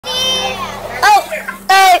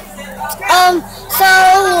Hey,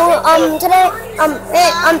 today,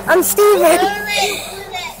 I'm Steven.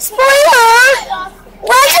 Spoiler!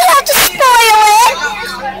 Why do you have to spoil it?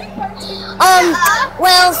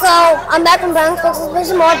 I'm back from Brown's Cookies with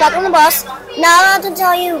some more, back on the bus. Now I have to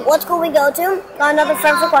tell you what school we go to. Got another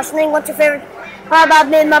friend for questioning. What's your favorite part about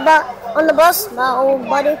me and my butt on the bus? My old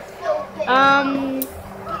buddy.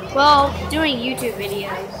 Doing YouTube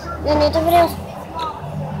videos. Doing YouTube videos?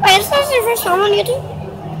 Wait, is this your first time on YouTube?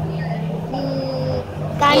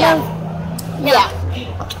 Kind of. Yeah.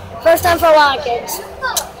 First time for a lot of kids.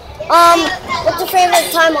 What's your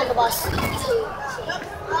favorite time on the bus?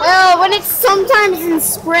 Well, when it's sometimes in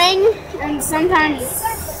spring and sometimes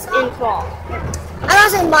in fall. I don't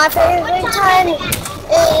say my favorite time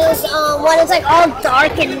is when it's like all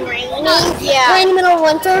dark and rainy. Yeah. We're in the middle of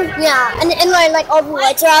winter. Yeah. And like all the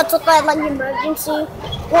lights are out, so it's like the emergency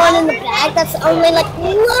one in the back that's only like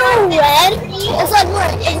little red. It's like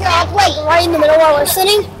it's not like right in the middle where we're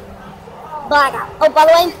sitting. Blackout. Oh, by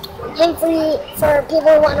the way, thing for people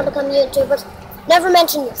who want to become YouTubers, never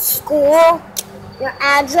mention your school, your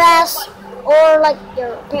address, or like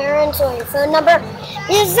your parents or your phone number.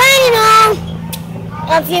 Because then,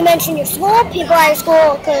 if you mention your school, people at your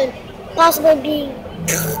school could possibly be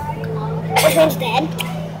dead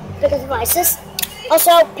because of ISIS.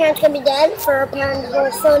 Also, parents can be dead for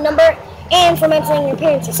parents' phone number, and for mentioning your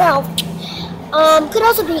parents yourself, could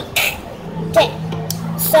also be dead.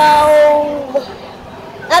 So,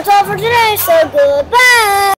 that's all for today, so goodbye!